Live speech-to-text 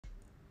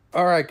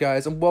Alright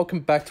guys, and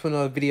welcome back to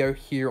another video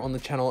here on the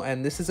channel,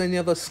 and this is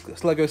another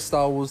LEGO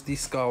Star Wars The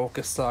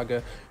Skywalker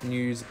Saga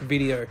news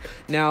video.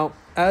 Now,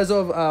 as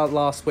of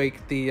last week,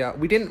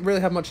 we didn't really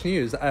have much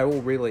news at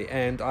all, really,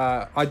 and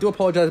I do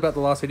apologize about the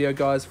last video,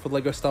 guys, for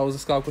LEGO Star Wars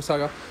The Skywalker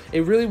Saga.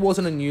 It really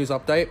wasn't a news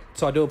update,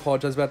 so I do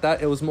apologize about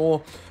that. It was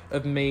more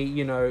of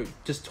me,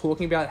 just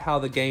talking about how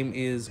the game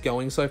is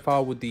going so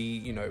far with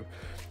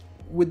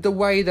with the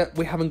way that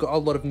we haven't got a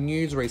lot of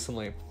news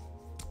recently.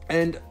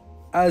 And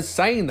as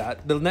saying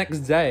that, the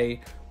next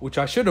day, which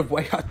I should have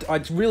waited, I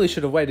really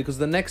should have waited, because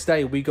the next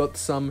day we got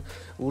some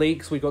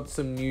leaks, we got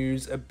some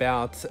news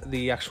about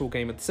the actual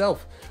game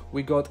itself.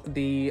 We got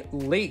the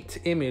leaked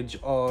image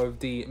of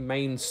the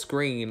main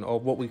screen,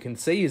 or what we can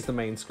see is the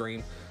main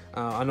screen.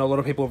 I know a lot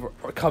of people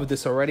have covered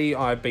this already.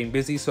 I've been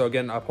busy, so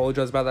again, I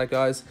apologize about that,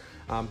 guys.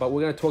 But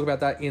we're going to talk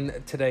about that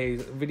in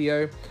today's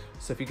video,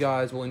 so if you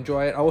guys will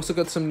enjoy it. I also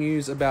got some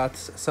news about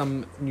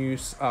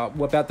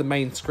about the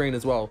main screen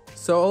as well.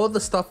 So all of the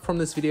stuff from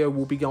this video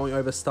will be going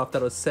over stuff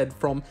that was said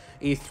from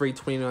E3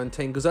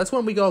 2019, because that's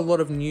when we got a lot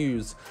of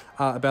news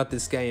about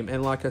this game.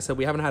 And like I said,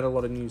 we haven't had a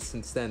lot of news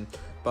since then.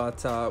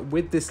 But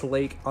with this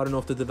leak, I don't know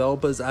if the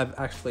developers have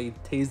actually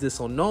teased this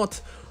or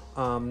not.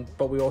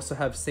 But we also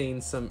have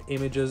seen some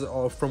images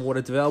from what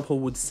a developer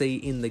would see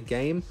in the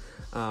game,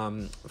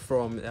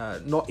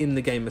 not in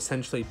the game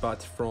essentially,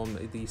 but from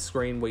the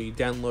screen where you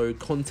download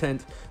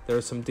content. There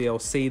is some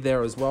DLC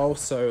there as well,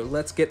 so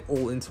let's get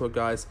all into it,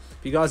 guys.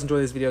 If you guys enjoy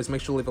these videos,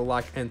 make sure to leave a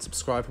like and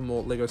subscribe for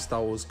more LEGO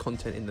Star Wars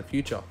content in the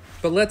future.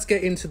 But let's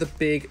get into the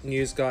big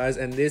news, guys,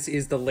 and this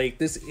is the leak.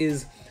 This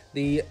is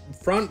the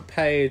front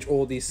page,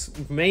 or this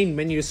main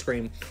menu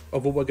screen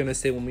of what we're going to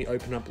see when we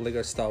open up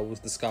LEGO Star Wars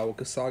The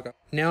Skywalker Saga.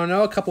 Now, I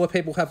know a couple of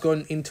people have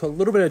gotten into a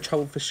little bit of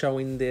trouble for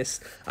showing this.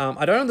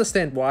 I don't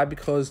understand why,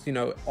 because,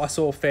 us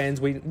all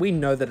fans, we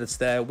know that it's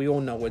there. We all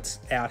know it's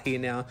out here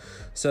now.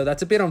 So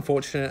that's a bit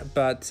unfortunate,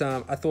 but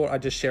I thought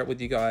I'd just share it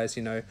with you guys.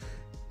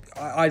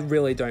 I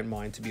really don't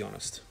mind, to be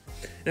honest.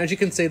 And as you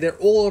can see, they're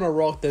all on a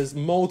rock. There's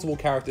multiple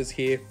characters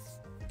here.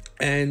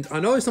 And I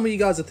know some of you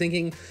guys are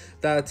thinking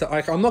that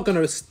I'm not going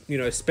to,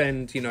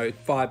 spend,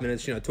 5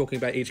 minutes, talking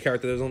about each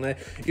character that's on there.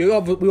 We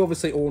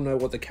obviously all know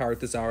what the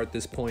characters are at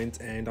this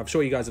point, and I'm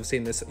sure you guys have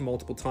seen this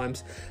multiple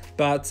times.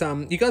 But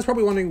you guys are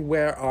probably wondering,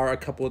 where are a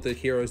couple of the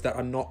heroes that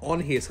are not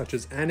on here, such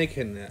as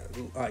Anakin,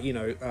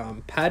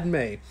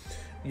 Padme,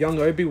 young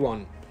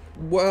Obi-Wan.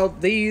 Well,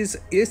 this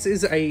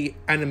is a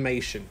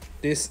animation.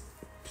 This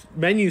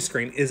menu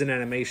screen is an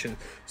animation,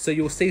 so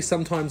you'll see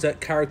sometimes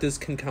that characters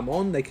can come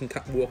on, they can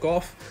walk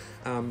off.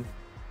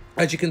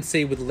 As you can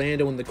see with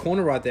Lando in the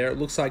corner right there, it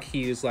looks like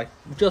he is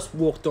just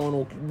walked on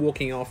or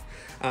walking off.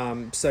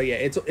 So yeah,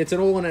 it's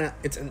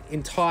an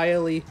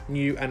entirely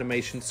new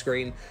animation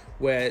screen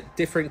where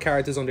different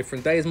characters on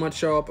different days might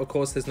show up. Of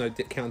course, there's no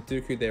Count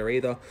Dooku there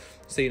either,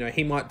 so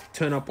he might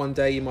turn up one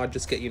day. You might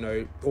just get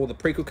all the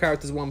prequel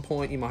characters at one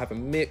point. You might have a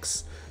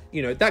mix,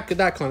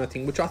 that kind of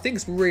thing, which I think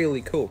is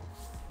really cool.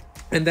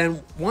 And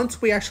then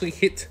once we actually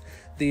hit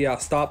the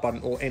start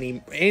button, or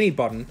any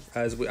button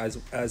as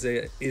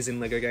it is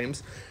in LEGO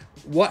games,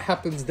 what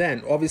happens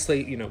then?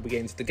 Obviously, we get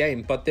into the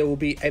game, but there will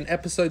be an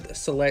episode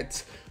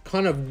select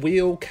kind of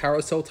wheel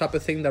carousel type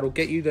of thing that'll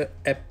get you to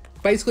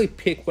basically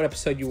pick what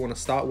episode you want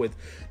to start with.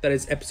 That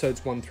is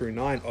episodes 1 through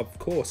 9, of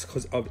course,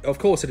 because of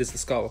course it is the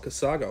Skywalker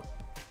Saga.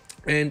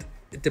 And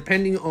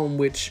depending on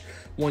which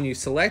one you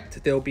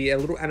select, there'll be a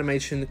little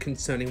animation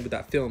concerning with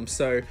that film.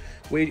 So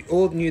we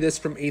all knew this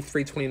from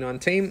E3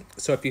 2019.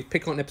 So if you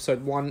pick on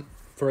episode 1,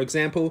 for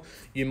example,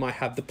 you might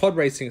have the pod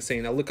racing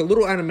scene. A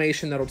little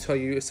animation that'll tell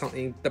you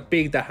something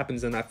big that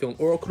happens in that film,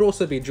 or it could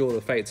also be Duel of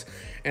the Fates.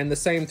 And the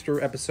same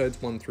through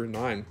episodes 1 through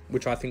 9,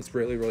 which I think is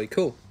really, really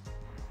cool.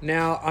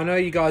 Now, I know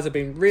you guys have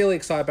been really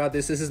excited about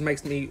this. This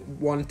makes me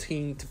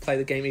wanting to play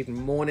the game even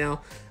more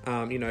now.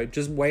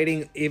 Just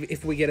waiting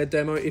if we get a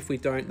demo. If we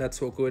don't,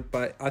 that's all good.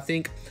 But I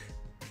think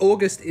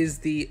August is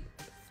the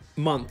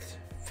month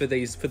for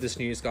this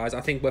news, guys.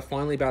 I think we're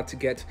finally about to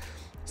get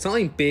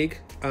something big,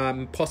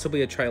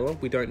 possibly a trailer.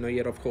 We don't know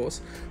yet, of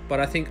course. But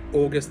I think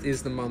August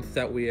is the month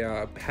that we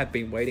have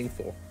been waiting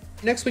for.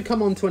 Next, we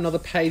come on to another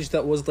page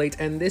that was leaked,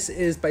 and this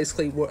is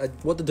basically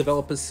what the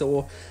developers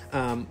saw.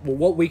 Well,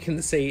 what we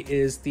can see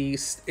is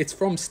it's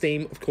from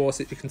Steam, of course,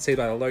 as you can see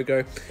by the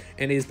logo,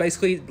 and is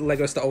basically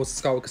LEGO Star Wars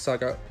Skywalker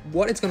Saga,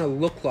 what it's going to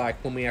look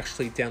like when we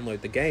actually download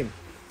the game.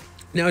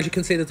 Now, as you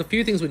can see, there's a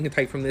few things we can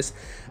take from this.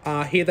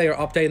 Here they are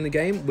updating the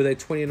game with a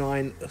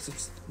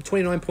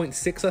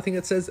 29.6, I think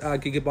it says,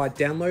 gigabyte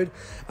download.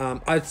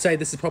 I'd say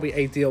this is probably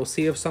a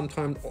DLC of some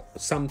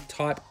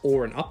type,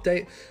 or an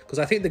update, because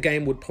I think the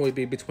game would probably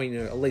be between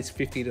at least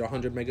 50 to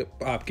 100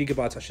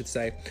 gigabytes, I should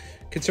say,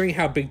 considering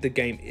how big the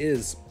game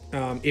is,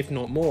 if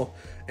not more.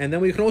 And then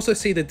we can also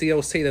see the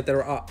DLC, that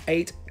there are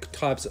 8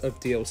 types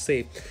of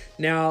DLC.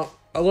 Now,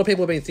 a lot of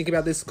people have been thinking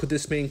about this. Could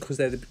this mean, could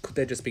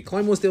there just be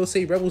Clone Wars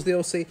DLC, Rebels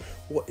DLC?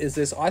 What is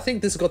this? I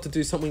think this has got to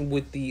do something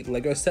with the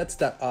Lego sets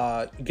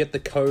that you get the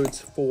codes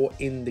for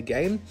in the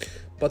game.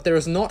 but there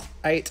is not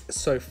 8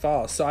 so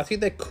far. So I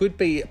think there could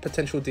be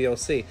potential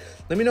DLC.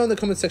 Let me know in the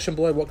comment section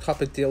below what type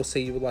of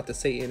DLC you would like to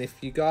see, and if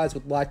you guys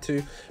would like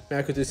to, maybe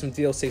I could do some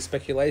DLC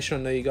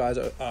speculation. I know you guys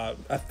are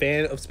a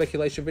fan of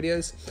speculation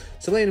videos,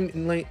 so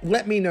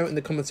let me know in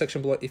the comment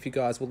section below if you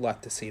guys would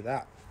like to see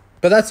that.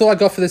 But that's all I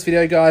got for this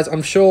video, guys.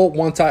 I'm sure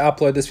once I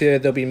upload this video,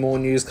 there'll be more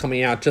news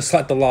coming out, just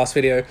like the last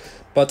video.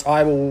 But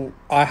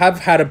I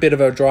have had a bit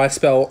of a dry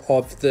spell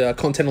of the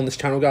content on this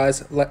channel,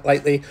 guys,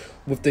 lately,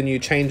 with the new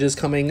changes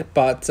coming.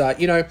 But,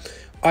 you know,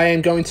 I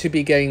am going to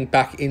be getting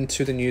back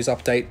into the news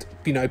update,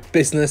 you know,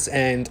 business,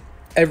 and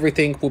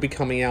everything will be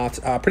coming out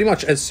pretty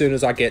much as soon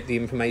as I get the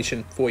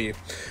information for you.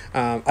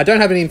 I don't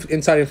have any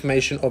inside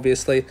information,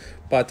 obviously,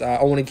 but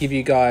I want to give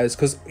you guys,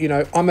 because, you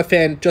know, I'm a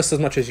fan just as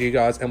much as you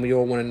guys, and we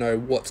all want to know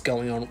what's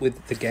going on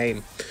with the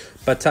game.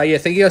 But yeah,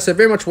 thank you guys so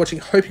very much for watching.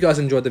 Hope you guys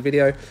enjoyed the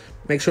video.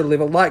 Make sure to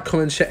leave a like,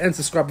 comment, share, and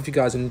subscribe if you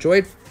guys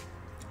enjoyed.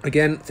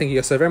 Again, thank you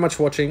guys so very much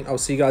for watching. I'll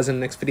see you guys in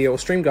the next video or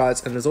stream,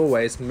 guys, and as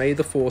always, may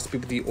the force be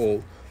with you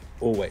all,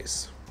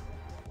 always.